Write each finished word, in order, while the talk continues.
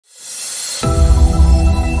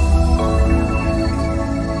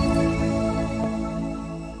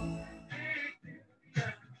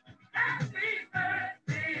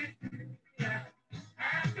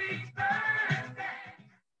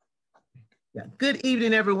Good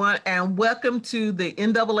evening, everyone, and welcome to the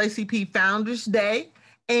NAACP Founders Day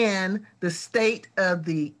and the State of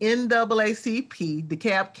the NAACP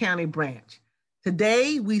DeKalb County Branch.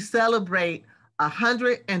 Today, we celebrate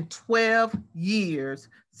 112 years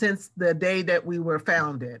since the day that we were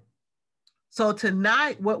founded. So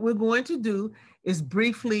tonight, what we're going to do is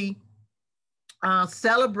briefly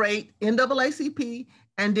celebrate NAACP,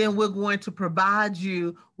 and then we're going to provide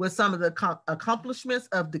you with some of the accomplishments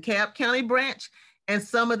of DeKalb County Branch and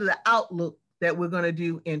some of the outlook that we're going to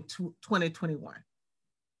do in 2021.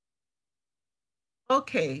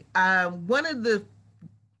 Okay,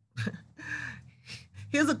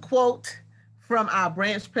 here's a quote from our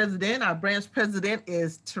branch president. Our branch president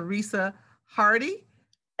is Teresa Hardy.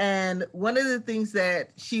 And one of the things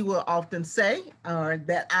that she will often say, or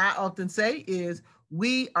that I often say, is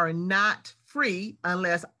we are not free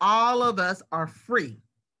unless all of us are free.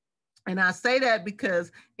 And I say that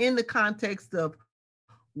because in the context of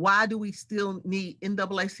why do we still need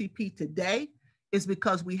NAACP today, is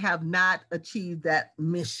because we have not achieved that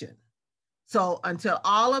mission. So until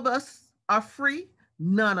all of us are free,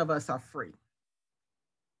 none of us are free.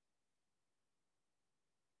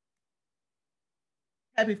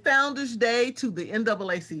 Happy Founders Day to the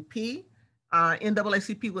NAACP.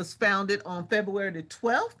 NAACP was founded on February the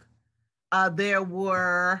 12th. There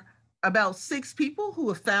were about 6 people who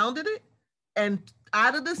have founded it. And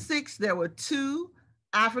out of the 6, there were 2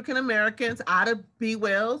 African Americans, Ida B.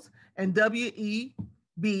 Wells and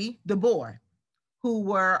W.E.B. Du Bois, who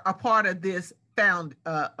were a part of this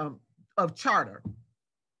charter.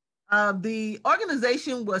 The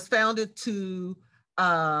organization was founded to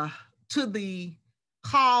the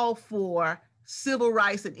call for civil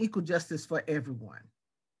rights and equal justice for everyone.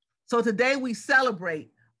 So today we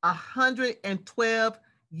celebrate 112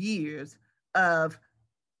 years of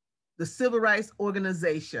the civil rights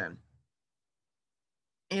organization,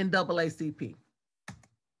 NAACP.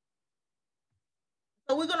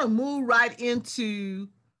 So we're going to move right into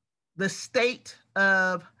the State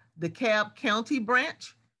of DeKalb County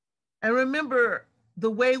Branch. And remember, the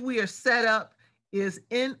way we are set up is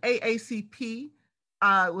NAACP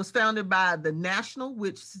was founded by the National,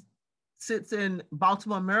 which sits in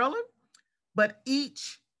Baltimore, Maryland, but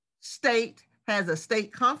each state has a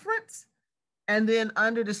state conference. And then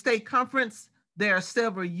under the state conference, there are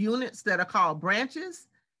several units that are called branches.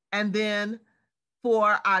 And then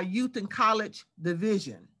for our youth and college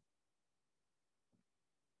division.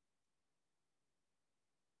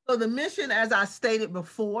 So the mission, as I stated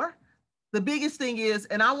before, the biggest thing is,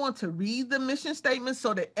 and I want to read the mission statement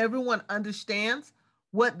so that everyone understands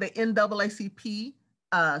what the NAACP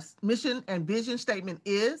mission and vision statement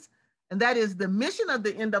is. And that is, the mission of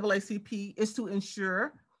the NAACP is to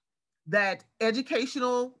ensure that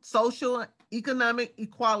educational, social, economic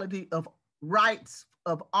equality of rights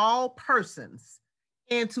of all persons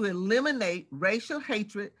and to eliminate racial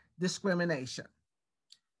hatred, discrimination.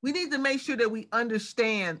 We need to make sure that we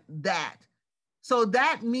understand that. So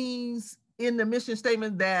that means in the mission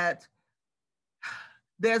statement that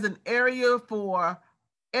there's an area for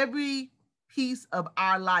every piece of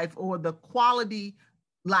our life or the quality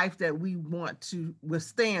life that we want to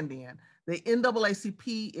withstand in. The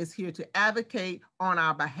NAACP is here to advocate on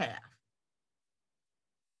our behalf.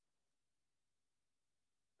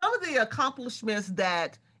 Some of the accomplishments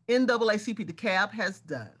that NAACP DeKalb has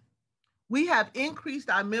done. We have increased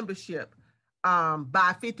our membership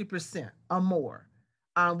by 50% or more.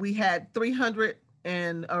 We had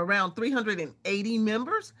around 380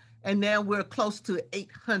 members, and now we're close to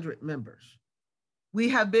 800 members. We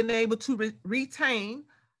have been able to retain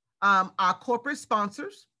our corporate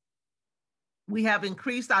sponsors. We have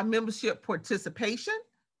increased our membership participation.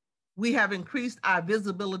 We have increased our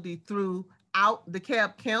visibility throughout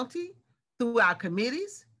DeKalb County through our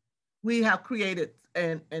committees. We have created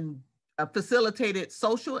and facilitated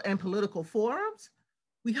social and political forums.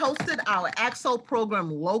 We hosted our AXO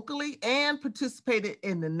program locally and participated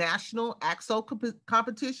in the national AXO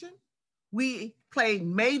competition. We played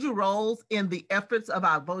major roles in the efforts of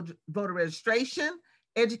our voter registration,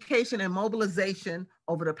 education, and mobilization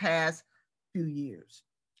over the past few years.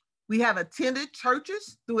 We have attended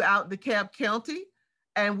churches throughout DeKalb County,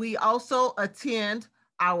 and we also attend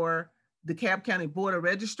our DeKalb County Board of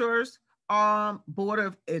Registrars, Board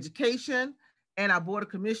of Education, and our Board of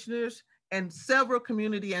Commissioners, and several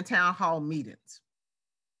community and town hall meetings.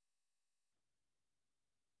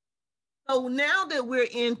 So now that we're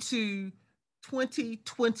into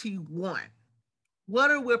 2021,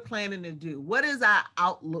 what are we planning to do? What is our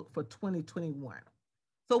outlook for 2021?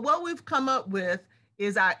 So what we've come up with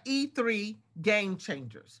is our E3 game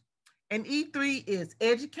changers. And E3 is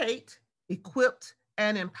educate, equipped,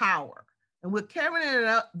 and empower. And we're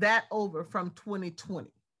carrying that over from 2020.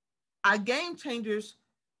 Our game changers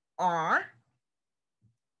are: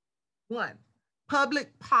 one,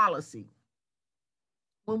 public policy.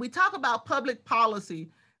 When we talk about public policy,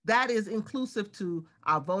 that is inclusive to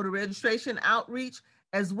our voter registration outreach,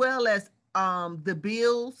 as well as the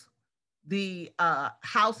bills, the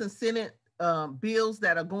House and Senate bills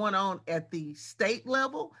that are going on at the state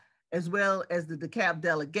level, as well as the DeKalb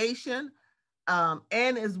delegation,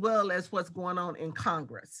 and as well as what's going on in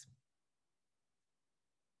Congress.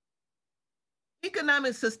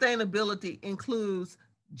 Economic sustainability includes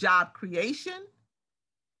job creation,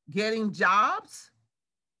 getting jobs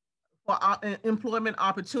for employment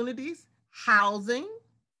opportunities, housing,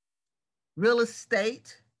 real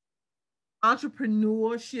estate,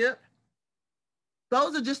 entrepreneurship.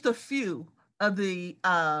 Those are just a few of the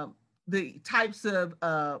types of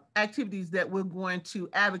activities that we're going to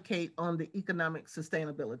advocate on the economic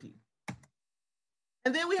sustainability.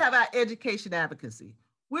 And then we have our education advocacy.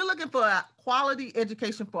 We're looking for a quality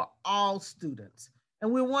education for all students.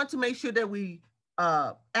 And we want to make sure that we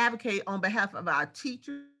advocate on behalf of our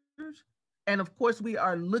teachers. And of course, we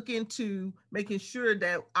are looking to making sure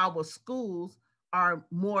that our schools are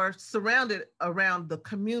more surrounded around the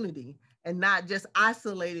community and not just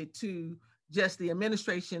isolated to just the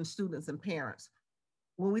administration, students, and parents.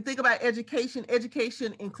 When we think about education,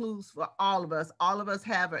 education includes for all of us. All of us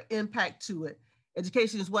have an impact to it.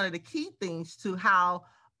 Education is one of the key things to how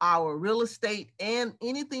our real estate and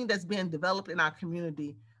anything that's being developed in our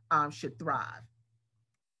community should thrive.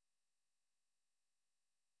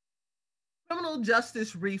 Criminal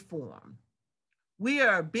justice reform. We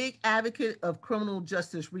are a big advocate of criminal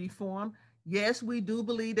justice reform. Yes, we do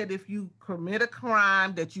believe that if you commit a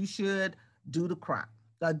crime, that you should do the crime,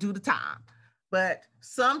 do the time. But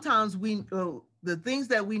sometimes the things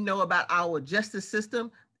that we know about our justice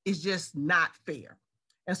system is just not fair.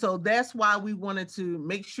 And so that's why we wanted to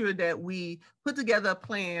make sure that we put together a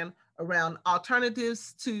plan around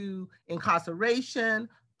alternatives to incarceration,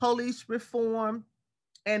 police reform,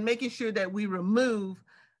 and making sure that we remove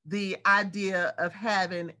the idea of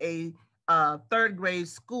having a third grade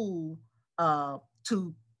school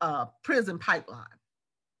to prison pipeline.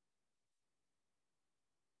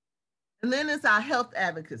 And then it's our health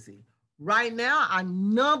advocacy. Right now, our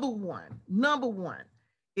number one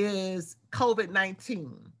is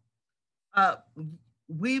COVID-19.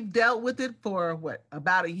 We've dealt with it for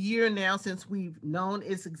about a year now since we've known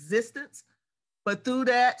its existence. But through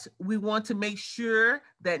that, we want to make sure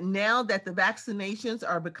that now that the vaccinations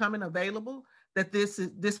are becoming available, that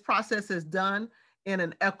this process is done in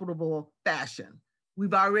an equitable fashion.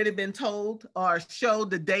 We've already been told or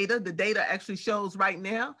showed the data. The data actually shows right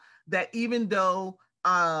now that even though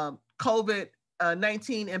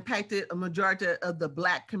COVID-19 impacted a majority of the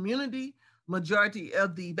Black community, majority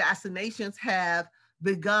of the vaccinations have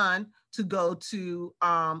begun to go to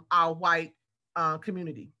our white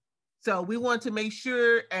community. So we want to make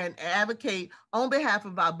sure and advocate on behalf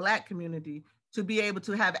of our Black community to be able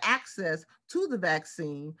to have access to the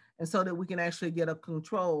vaccine, and so that we can actually get a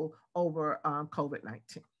control over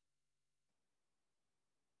COVID-19.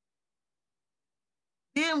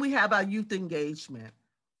 Then we have our youth engagement.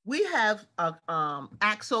 We have a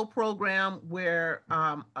AXO program where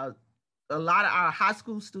a lot of our high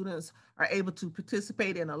school students are able to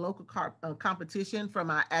participate in a local competition from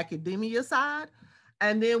our academia side.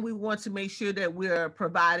 And then we want to make sure that we're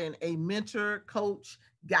providing a mentor, coach,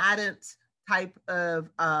 guidance type of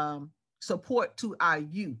support to our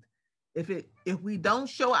youth. If we don't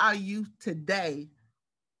show our youth today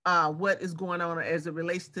what is going on as it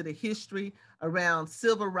relates to the history around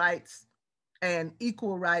civil rights and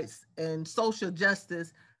equal rights and social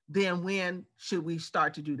justice, then when should we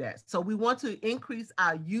start to do that? So we want to increase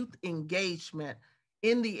our youth engagement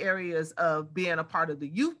in the areas of being a part of the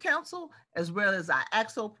youth council, as well as our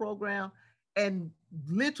AXO program, and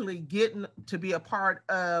literally getting to be a part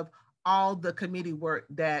of all the committee work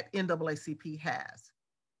that NAACP has.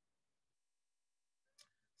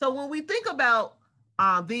 So when we think about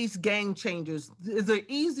these game changers, is an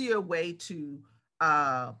easier way to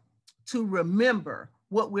remember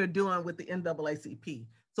what we're doing with the NAACP.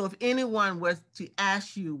 So if anyone was to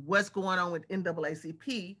ask you what's going on with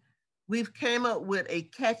NAACP, we've came up with a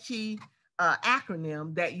catchy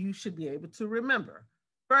acronym that you should be able to remember.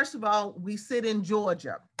 First of all, we sit in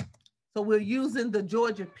Georgia. So we're using the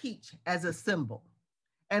Georgia peach as a symbol.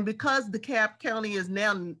 And because DeKalb County is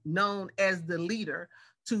now known as the leader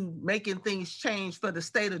to making things change for the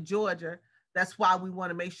state of Georgia, that's why we want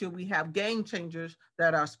to make sure we have game changers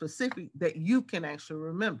that are specific that you can actually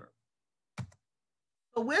remember.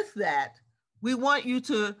 So with that, we want you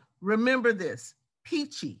to remember this,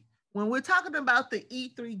 peachy. When we're talking about the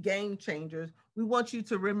E3 game changers, we want you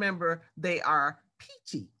to remember they are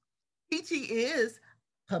peachy. Peachy is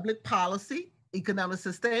public policy, economic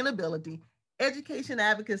sustainability, education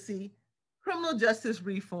advocacy, criminal justice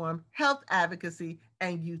reform, health advocacy,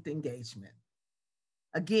 and youth engagement.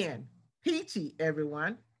 Again, peachy,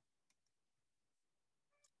 everyone.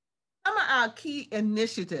 Some of our key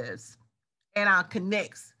initiatives and our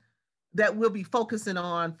connects that we'll be focusing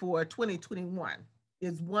on for 2021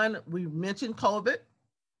 is one, we mentioned COVID,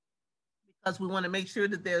 because we want to make sure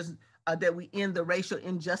that that we end the racial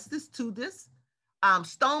injustice to this.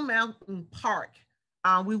 Stone Mountain Park,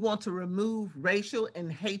 we want to remove racial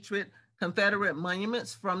and hatred Confederate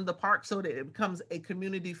monuments from the park so that it becomes a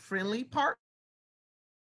community-friendly park.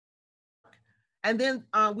 And then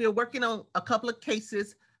we are working on a couple of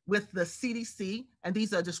cases with the CDC, and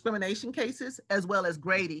these are discrimination cases, as well as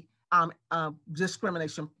Grady,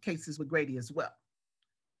 discrimination cases with Grady as well.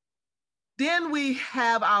 Then we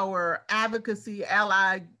have our advocacy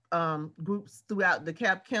allied groups throughout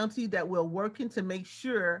DeKalb County that we're working to make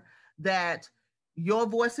sure that your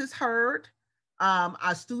voice is heard,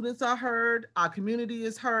 our students are heard, our community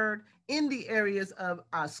is heard in the areas of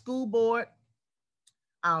our school board,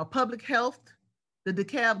 our public health, the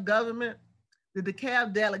DeKalb government, the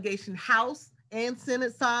DeKalb delegation House and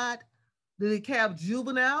Senate side, the DeKalb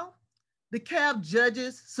juvenile, DeKalb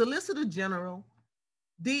judges, Solicitor General,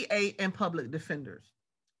 DA, and public defenders,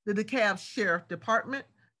 the DeKalb Sheriff Department,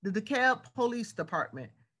 the DeKalb Police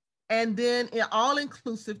Department, and then all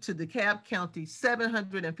inclusive to DeKalb County,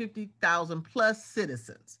 750,000 plus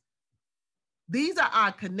citizens. These are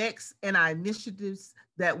our connects and our initiatives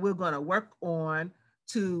that we're going to work on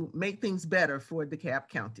to make things better for DeKalb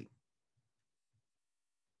County.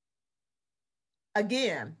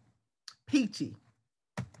 Again, peachy.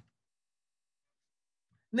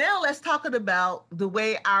 Now let's talk about the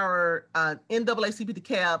way our NAACP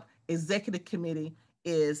DeKalb Executive Committee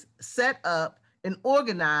is set up and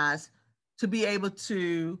organized to be able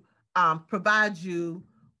to provide you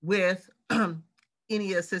with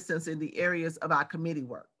any assistance in the areas of our committee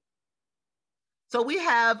work. So we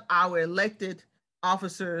have our elected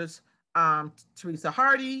officers, Teresa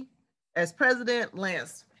Hardy as president,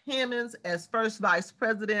 Lance Hammonds as first vice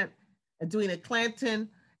president, Edwina Clanton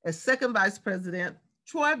as second vice president,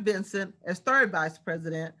 Troy Vincent as third vice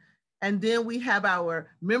president, and then we have our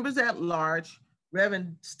members at large,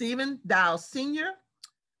 Reverend Stephen Dow Sr.,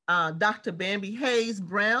 Dr. Bambi Hayes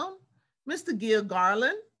Brown, Mr. Gil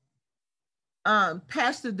Garland,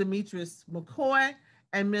 Pastor Demetrius McCoy,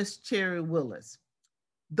 and Miss Cherry Willis.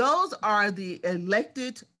 Those are the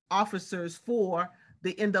elected officers for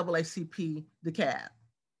the NAACP DeKalb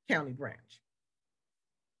County branch.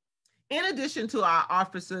 In addition to our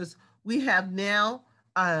officers, we have now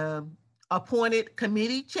appointed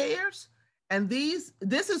committee chairs, and this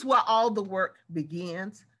is where all the work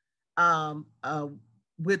begins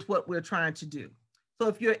with what we're trying to do. So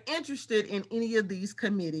if you're interested in any of these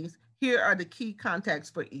committees, here are the key contacts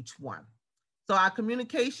for each one. So our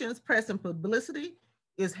communications, press, and publicity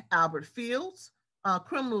is Albert Fields,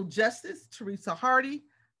 criminal justice, Teresa Hardy,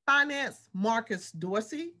 finance, Marcus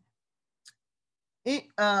Dorsey,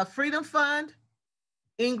 Freedom Fund,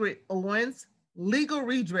 Ingrid Owens, legal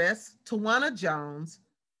redress, Tawana Jones,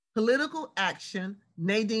 political action,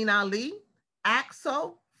 Nadine Ali,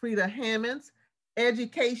 AXO, Frida Hammonds,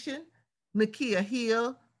 education, Nakia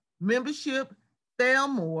Hill, membership, Thale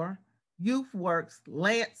Moore, Youth Works,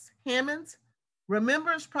 Lance Hammonds,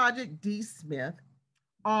 Remembrance Project, D. Smith,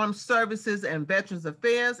 Armed Services and Veterans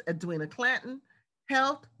Affairs, Edwina Clanton,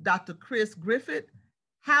 Health, Dr. Chris Griffith,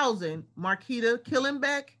 Housing, Marquita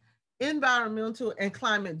Killenbeck, Environmental and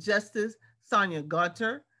Climate Justice, Sonia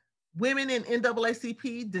Gutter, Women in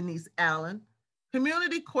NAACP, Denise Allen,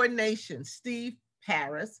 Community Coordination, Steve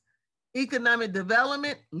Paris, Economic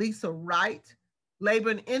Development, Lisa Wright,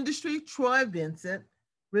 Labor and Industry, Troy Vincent,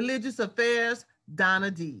 Religious Affairs,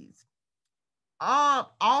 Donna Dees.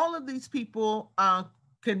 All of these people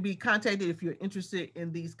can be contacted if you're interested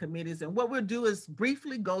in these committees. And what we'll do is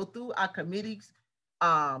briefly go through our committees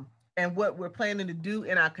and what we're planning to do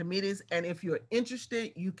in our committees. And if you're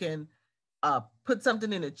interested, you can put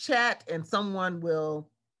something in the chat and someone will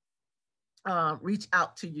reach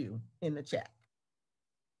out to you in the chat.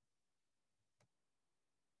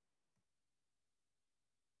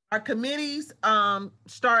 Our committees we'll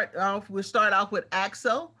start off with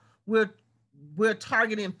AXO. We're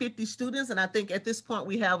targeting 50 students, and I think at this point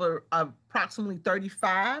we have approximately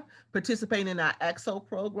 35 participating in our AXO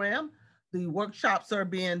program. The workshops are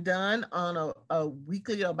being done on a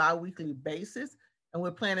weekly or bi-weekly basis. And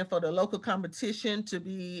we're planning for the local competition to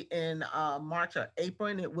be in March or April,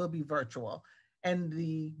 and it will be virtual. And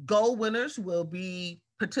the gold winners will be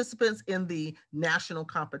participants in the national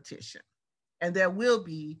competition. And there will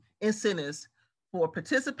be incentives for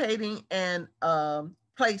participating and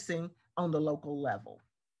placing on the local level.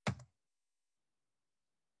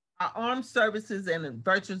 Our armed services and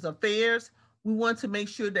veterans affairs, we want to make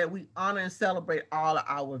sure that we honor and celebrate all of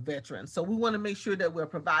our veterans. So we want to make sure that we're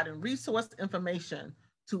providing resource information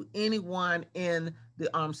to anyone in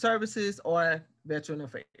the armed services or veteran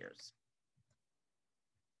affairs.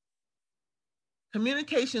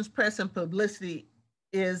 Communications, press, and publicity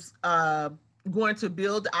is going to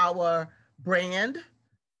build our brand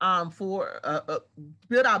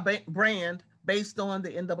build our brand based on the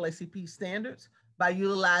NAACP standards by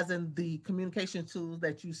utilizing the communication tools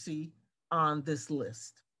that you see on this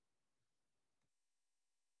list.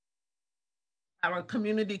 Our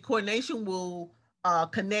community coordination will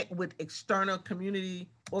connect with external community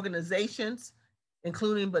organizations,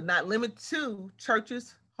 including but not limited to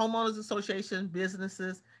churches, homeowners associations,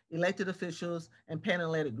 businesses, elected officials, and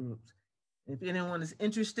panel-led groups. If anyone is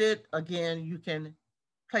interested, again, you can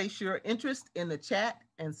place your interest in the chat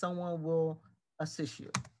and someone will assist you.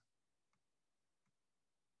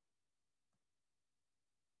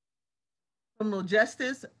 Criminal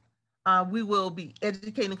justice, we will be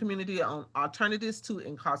educating the community on alternatives to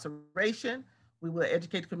incarceration. We will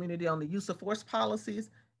educate the community on the use of force policies,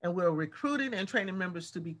 and we're recruiting and training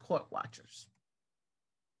members to be court watchers.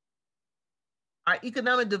 Our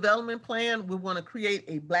economic development plan, we want to create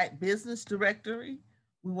a Black business directory.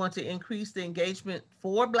 We want to increase the engagement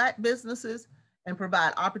for Black businesses and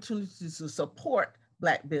provide opportunities to support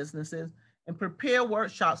Black businesses and prepare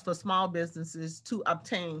workshops for small businesses to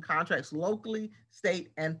obtain contracts locally, state,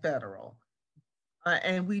 and federal.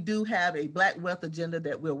 And we do have a Black wealth agenda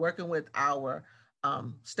that we're working with our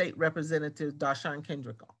state representative, Darshan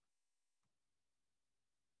Kendrick,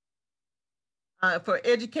 on. For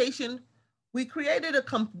education, we created a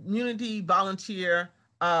community volunteer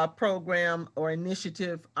program or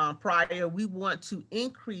initiative prior. We want to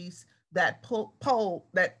increase that pool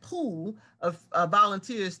of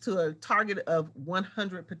volunteers to a target of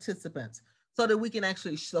 100 participants so that we can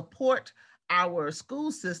actually support our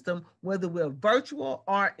school system, whether we're virtual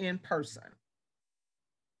or in person.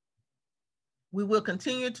 We will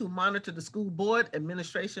continue to monitor the school board,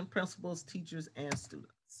 administration, principals, teachers, and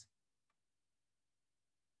students.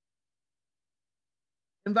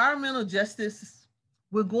 Environmental justice,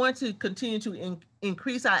 we're going to continue to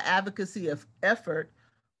increase our advocacy of effort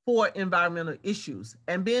for environmental issues.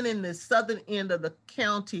 And being in the southern end of the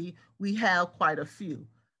county, we have quite a few.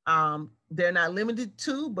 They're not limited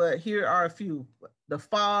to, but here are a few: the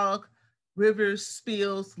fog, rivers,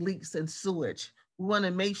 spills, leaks, and sewage. We want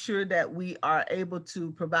to make sure that we are able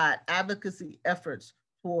to provide advocacy efforts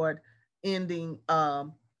toward ending,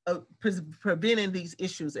 preventing these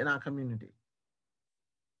issues in our community.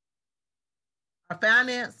 Our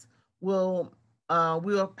finance will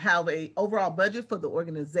we'll have an overall budget for the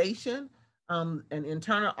organization. An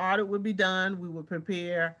internal audit will be done. We will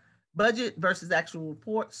prepare budget versus actual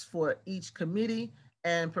reports for each committee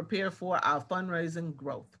and prepare for our fundraising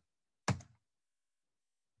growth.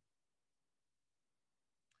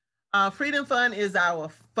 Freedom Fund is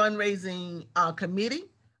our fundraising committee.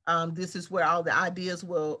 This is where all the ideas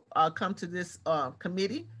will come to this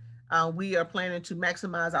committee. We are planning to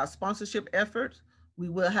maximize our sponsorship efforts. We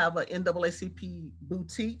will have an NAACP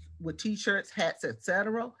boutique with t-shirts, hats,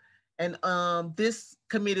 etc. And this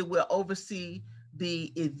committee will oversee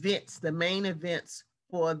the events, the main events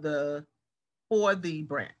for the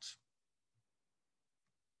branch.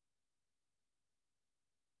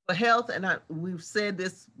 For health, and we've said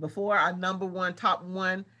this before, our top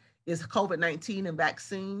one is COVID-19 and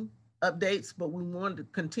vaccine updates, but we want to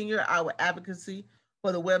continue our advocacy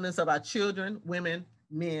for the wellness of our children, women,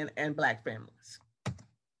 men, and Black families.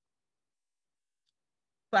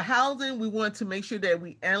 For housing, we want to make sure that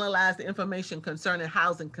we analyze the information concerning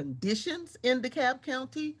housing conditions in DeKalb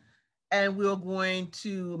County, and we're going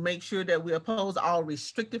to make sure that we oppose all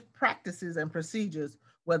restrictive practices and procedures,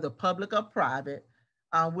 whether public or private.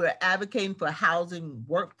 We're advocating for housing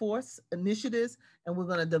workforce initiatives, and we're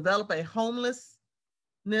going to develop a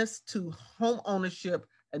homelessness to home ownership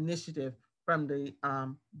initiative from the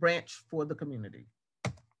branch for the community.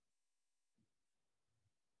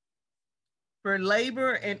 For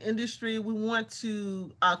labor and industry, we want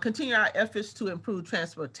to continue our efforts to improve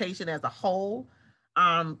transportation as a whole,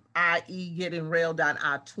 i.e. getting rail down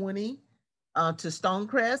I-20 to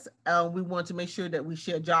Stonecrest. We want to make sure that we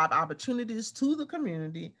share job opportunities to the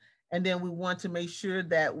community. And then we want to make sure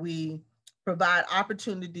that we provide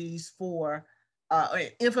opportunities for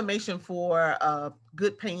information for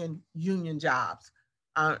good paying union jobs.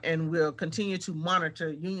 And we'll continue to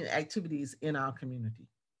monitor union activities in our community.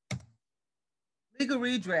 Legal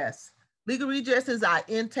redress. Legal redress is our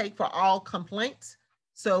intake for all complaints.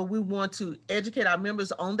 So we want to educate our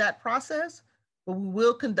members on that process, but we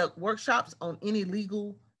will conduct workshops on any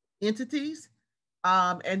legal entities.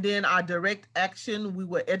 And then our direct action, we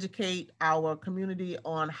will educate our community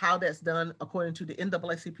on how that's done according to the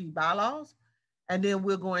NAACP bylaws. And then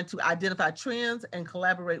we're going to identify trends and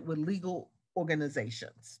collaborate with legal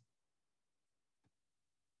organizations.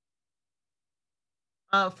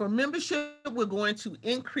 For membership, we're going to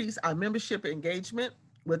increase our membership engagement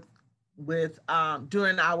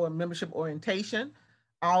during our membership orientation.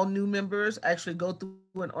 All new members actually go through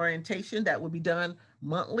an orientation that will be done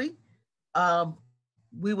monthly.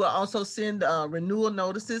 We will also send renewal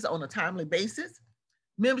notices on a timely basis.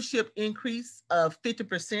 Membership increase of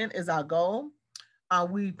 50% is our goal.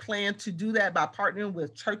 We plan to do that by partnering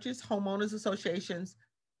with churches, homeowners associations,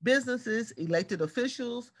 businesses, elected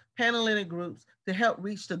officials, Panhellenic groups to help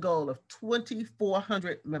reach the goal of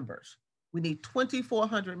 2,400 members. We need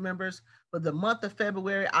 2,400 members. For the month of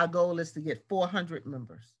February, our goal is to get 400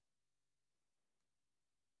 members.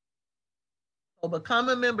 So become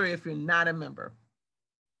a member if you're not a member.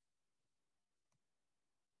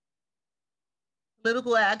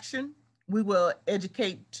 Political action, we will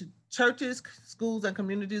educate churches, schools, and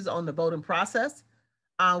communities on the voting process.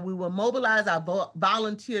 We will mobilize our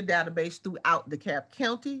volunteer database throughout DeKalb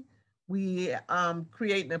County. We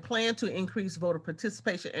create a plan to increase voter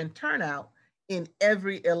participation and turnout in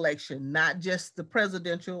every election, not just the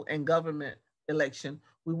presidential and government election.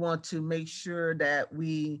 We want to make sure that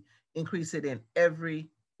we increase it in every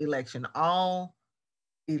election. All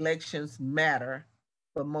elections matter,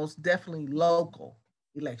 but most definitely local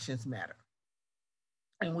elections matter.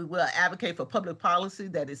 And we will advocate for public policy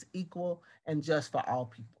that is equal and just for all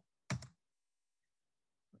people.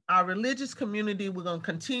 Our religious community, we're going to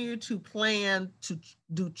continue to plan to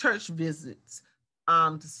do church visits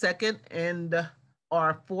the second and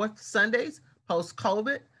or fourth Sundays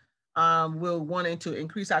post-COVID. We're wanting to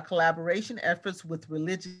increase our collaboration efforts with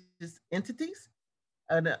religious entities.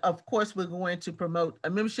 And of course, we're going to promote a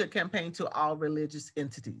membership campaign to all religious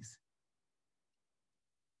entities.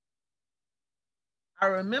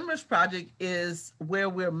 Our Remembrance Project is where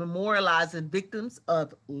we're memorializing victims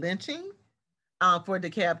of lynching for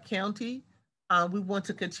DeKalb County. We want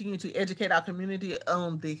to continue to educate our community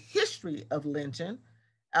on the history of lynching.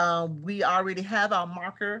 We already have our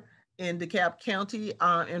marker in DeKalb County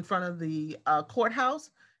in front of the courthouse,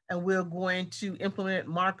 and we're going to implement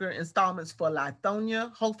marker installments for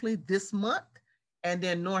Lithonia, hopefully this month, and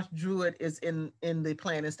then North Druid is in the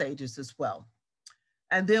planning stages as well.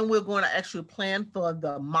 And then we're going to actually plan for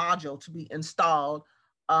the module to be installed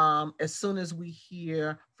as soon as we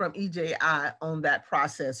hear from EJI on that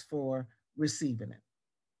process for receiving it.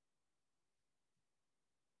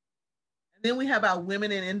 And then we have our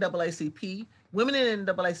Women in NAACP. Women in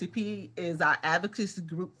NAACP is our advocacy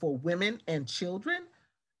group for women and children.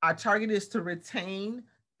 Our target is to retain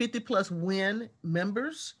 50+ WIN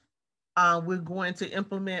members. We're going to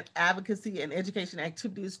implement advocacy and education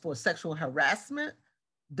activities for sexual harassment,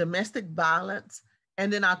 domestic violence,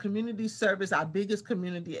 and then our community service. Our biggest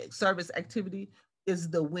community service activity is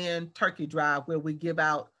the WIN Turkey Drive, where we give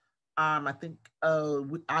out, I think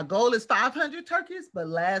our goal is 500 turkeys, but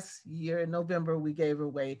last year in November, we gave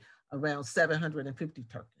away around 750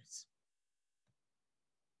 turkeys.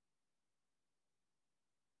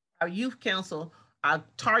 Our youth council, our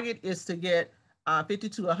target is to get 50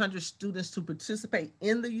 to 100 students to participate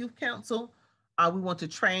in the youth council. We want to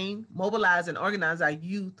train, mobilize, and organize our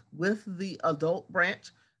youth with the adult branch.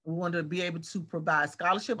 We want to be able to provide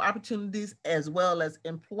scholarship opportunities as well as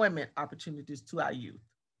employment opportunities to our youth.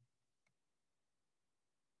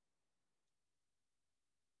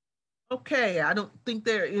 Okay, I don't think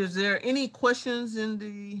is there any questions in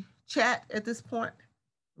the chat at this point?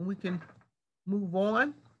 We can move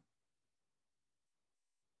on.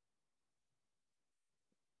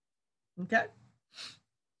 Okay.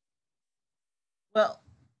 Well,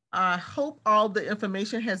 I hope all the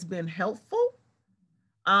information has been helpful.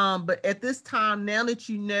 But at this time, now that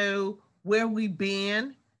you know where we've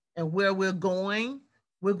been and where we're going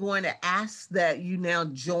to ask that you now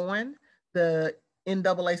join the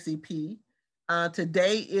NAACP.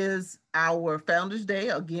 Today is our Founders Day.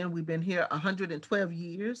 Again, we've been here 112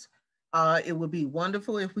 years. It would be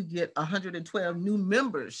wonderful if we get 112 new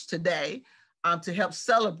members today to help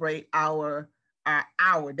celebrate our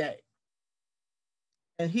day.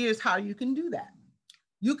 And here's how you can do that.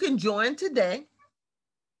 You can join today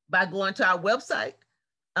by going to our website,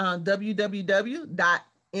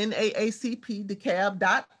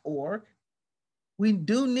 www.naacpdekal.org. We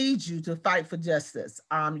do need you to fight for justice.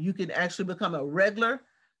 You can actually become a regular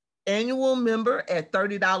annual member at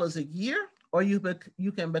 $30 a year, or you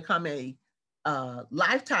can become a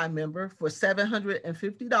lifetime member for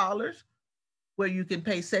 $750, where you can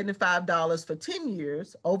pay $75 for 10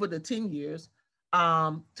 years, over the 10 years,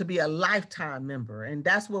 to be a lifetime member. And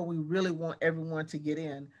that's what we really want everyone to get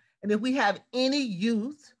in. And if we have any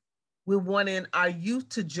youth, we want in our youth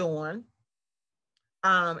to join.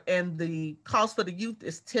 And the cost for the youth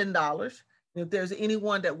is $10. If there's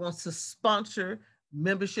anyone that wants to sponsor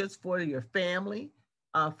memberships for your family,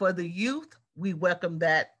 for the youth, we welcome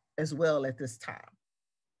that as well at this time.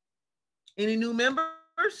 Any new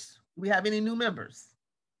members? Do we have any new members?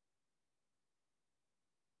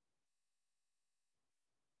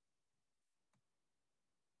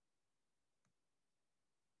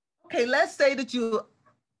 Okay, let's say that you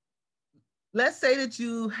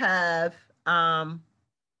have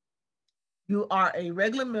you are a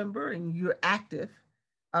regular member and you're active,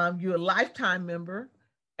 you're a lifetime member,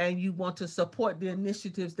 and you want to support the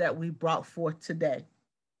initiatives that we brought forth today.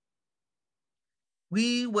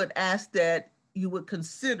 We would ask that you would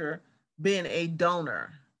consider being a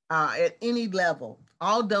donor at any level.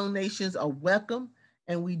 All donations are welcome,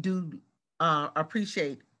 and we do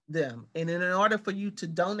appreciate them. And in order for you to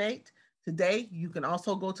donate today, you can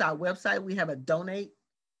also go to our website. We have a donate.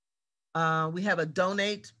 We have a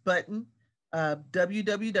donate button,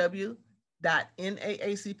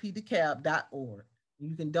 www.naacpdekalb.org.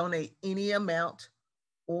 You can donate any amount,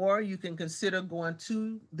 or you can consider going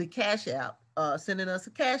to the Cash App, sending us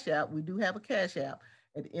a Cash App. We do have a Cash App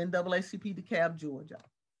at NAACP DeKalb, Georgia,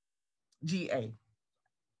 GA,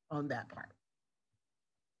 on that part.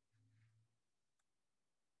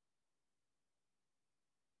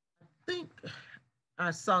 I think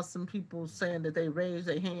I saw some people saying that they raised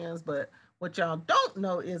their hands, but what y'all don't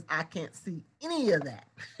know is I can't see any of that.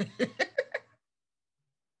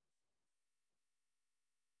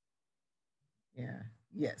 Yeah.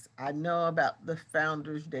 Yes, I know about the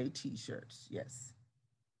Founders Day t-shirts. Yes.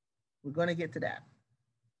 We're going to get to that.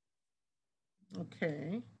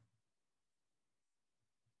 Okay.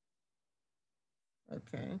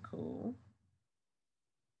 Okay, cool.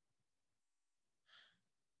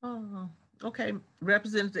 Oh, okay.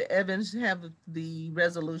 Representative Evans have the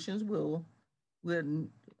resolutions. We'll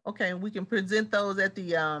okay, we can present those at the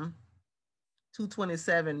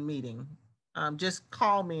 227 meeting. Just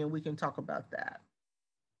call me and we can talk about that.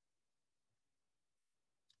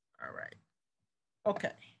 All right. Okay.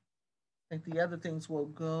 I think the other things will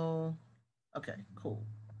go. Okay, cool.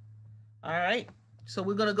 All right. So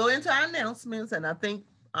we're going to go into our announcements, and I think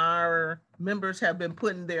our members have been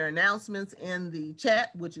putting their announcements in the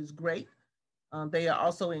chat, which is great. They are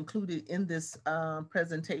also included in this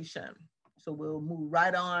presentation. So we'll move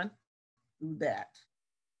right on through that,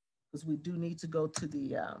 because we do need to go to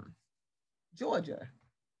the Georgia.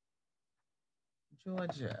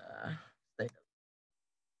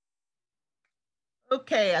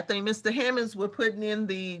 Okay, I think Mr. Hammonds were putting in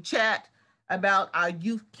the chat about our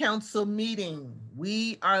youth council meeting.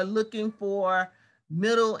 We are looking for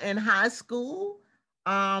middle and high school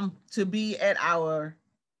to be at our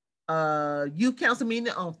youth council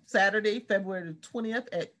meeting on Saturday, February the 20th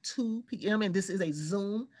at 2 p.m. And this is a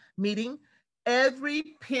Zoom meeting.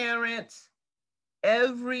 Every parent,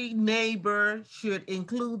 every neighbor should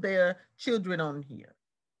include their children on here.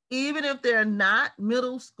 Even if they're not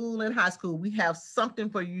middle school and high school, we have something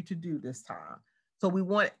for you to do this time. So we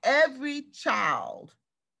want every child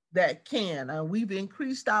that can. We've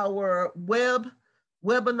increased our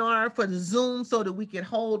webinar for the Zoom so that we can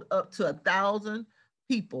hold up to 1,000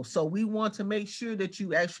 people. So we want to make sure that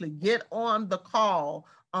you actually get on the call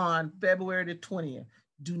on February the 20th.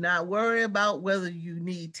 Do not worry about whether you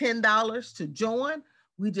need $10 to join.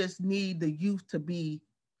 We just need the youth to be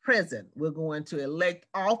present. We're going to elect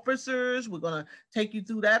officers. We're going to take you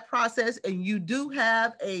through that process. And you do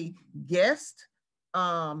have a guest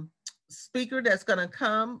speaker that's going to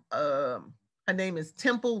come. Her name is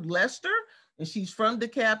Temple Lester, and she's from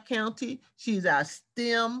DeKalb County. She's our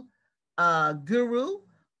STEM guru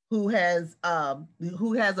who has a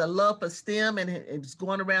love for STEM and is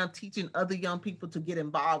going around teaching other young people to get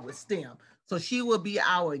involved with STEM. So she will be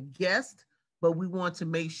our guest, but we want to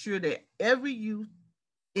make sure that every youth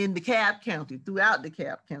in DeKalb County, throughout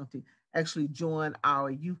DeKalb County, actually join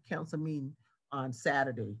our youth council meeting on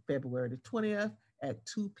Saturday, February the 20th at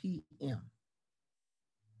 2 p.m.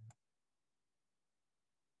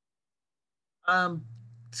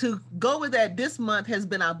 to go with that, this month has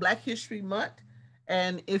been our Black History Month.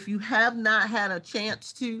 And if you have not had a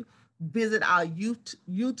chance to visit our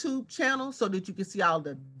YouTube channel so that you can see all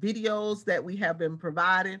the videos that we have been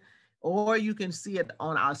providing, or you can see it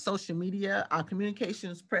on our social media, our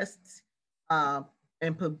communications press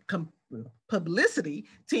and publicity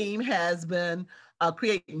team has been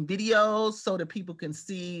creating videos so that people can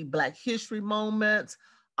see Black history moments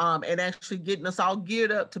and actually getting us all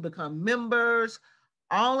geared up to become members.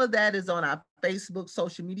 All of that is on our Facebook,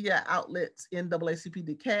 social media outlets, NAACP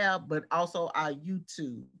DeKalb, but also our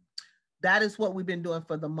YouTube. That is what we've been doing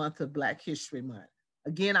for the month of Black History Month.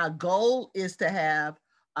 Again, our goal is to have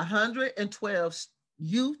 112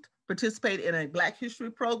 youth participate in a Black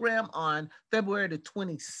History program on February the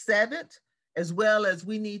 27th, as well as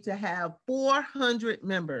we need to have 400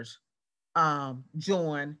 members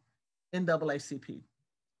join NAACP.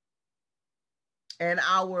 And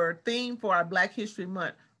our theme for our Black History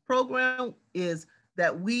Month program is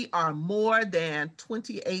that we are more than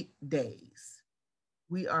 28 days.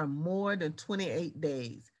 We are more than 28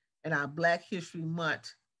 days. And our Black History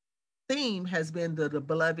Month theme has been the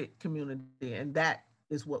beloved community, and that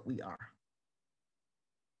is what we are.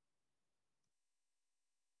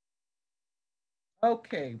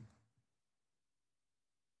 Okay.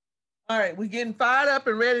 All right, we're getting fired up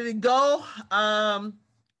and ready to go.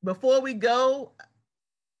 Before we go,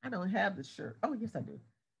 I don't have the shirt. Oh, yes, I do.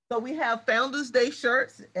 So we have Founders Day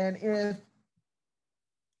shirts, and if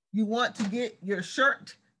you want to get your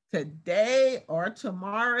shirt today or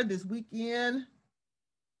tomorrow, this weekend,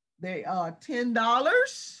 they are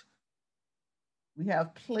 $10. We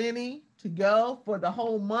have plenty to go for the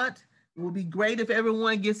whole month. It will be great if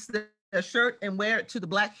everyone gets their shirt and wear it to the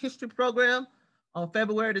Black History Program on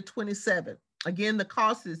February the 27th. Again, the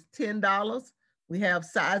cost is $10. We have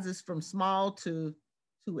sizes from small to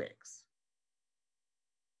 2X.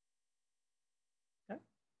 Okay.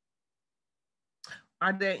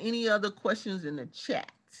 Are there any other questions in the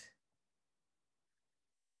chat?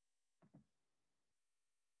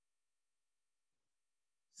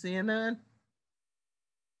 Seeing none?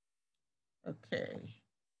 Okay.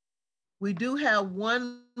 We do have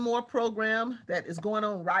one more program that is going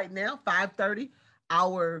on right now, 5:30.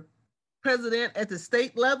 Our president at the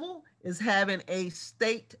state level is having a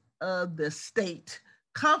State of the State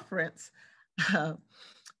conference,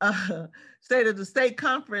 State of the State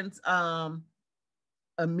conference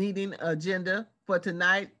a meeting agenda for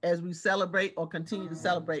tonight as we celebrate or continue to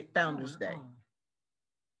celebrate Founders Day.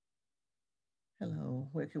 Hello,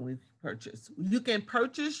 where can we purchase? You can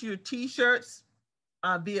purchase your t-shirts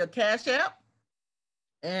via Cash App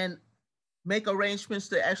and make arrangements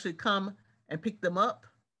to actually come and pick them up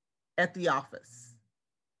at the office.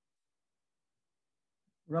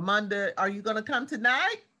 Ramonda, are you gonna come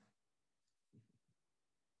tonight?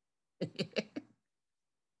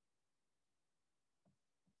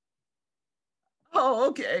 Oh,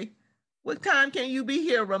 okay. What time can you be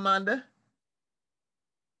here, Ramonda?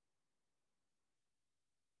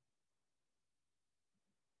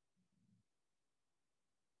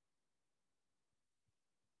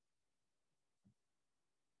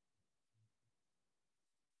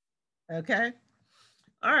 Okay.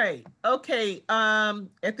 All right. Okay.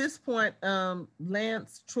 At this point,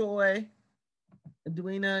 Lance, Troy,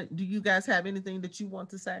 Edwina, do you guys have anything that you want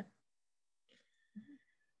to say?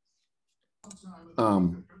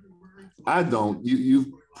 I don't. You've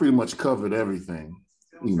pretty much covered everything,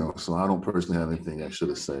 so I don't personally have anything extra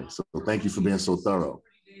to say. So thank you for being so thorough.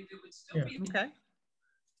 Yeah. Okay.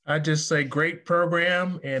 I just say great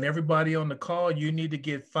program, and everybody on the call, you need to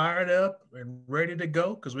get fired up and ready to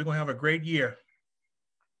go because we're going to have a great year.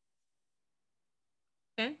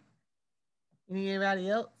 Okay. Anybody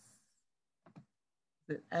else?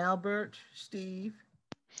 Albert, Steve?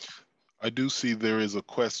 I do see there is a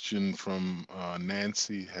question from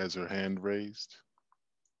Nancy, has her hand raised.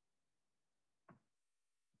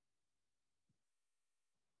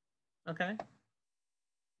 Okay.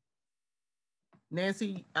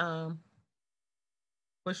 Nancy,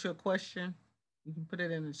 what's your question? You can put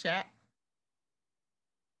it in the chat.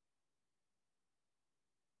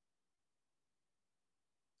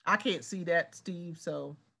 I can't see that, Steve,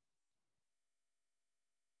 so.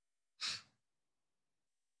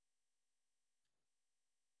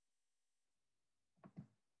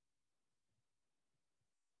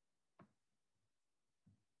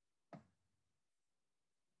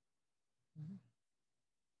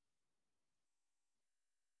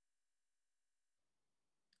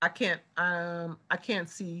 I can't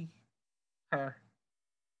see her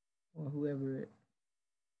or whoever it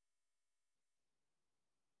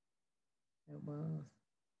was.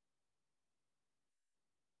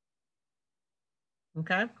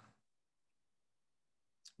 Okay.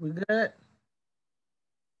 We good?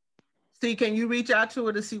 See, can you reach out to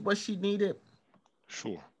her to see what she needed?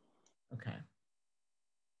 Sure. Okay.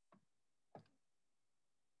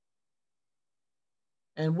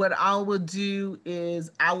 And what I will do is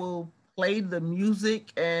I will play the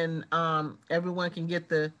music, and everyone can get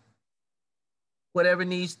the whatever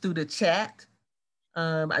needs through the chat.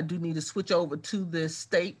 I do need to switch over to the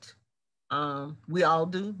state. We all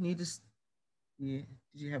do need to. Yeah.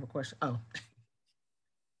 Did you have a question? Oh.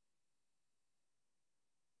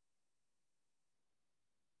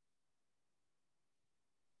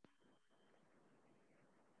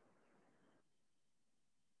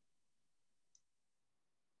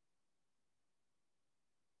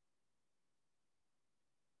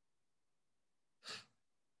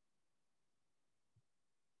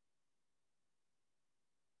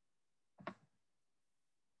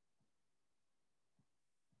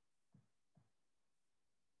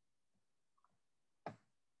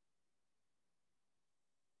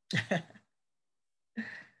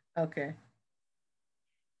 Okay.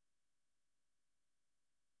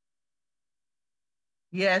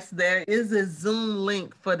 Yes, there is a Zoom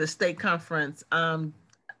link for the state conference. All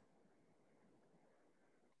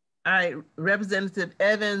right, Representative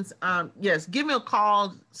Evans, yes, give me a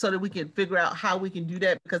call so that we can figure out how we can do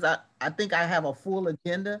that, because I think I have a full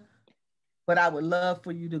agenda, but I would love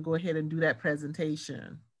for you to go ahead and do that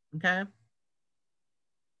presentation, okay?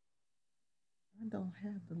 I don't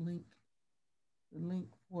have the link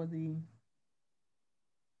for the,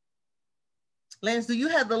 Lance, do you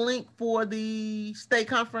have the link for the state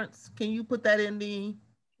conference? Can you put that in the?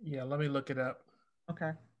 Yeah, let me look it up.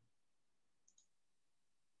 Okay.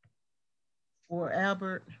 Or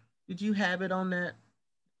Albert, did you have it on that?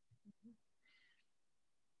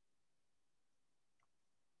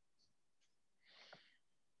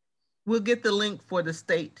 We'll get the link for the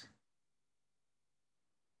state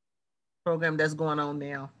program that's going on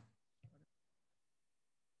now.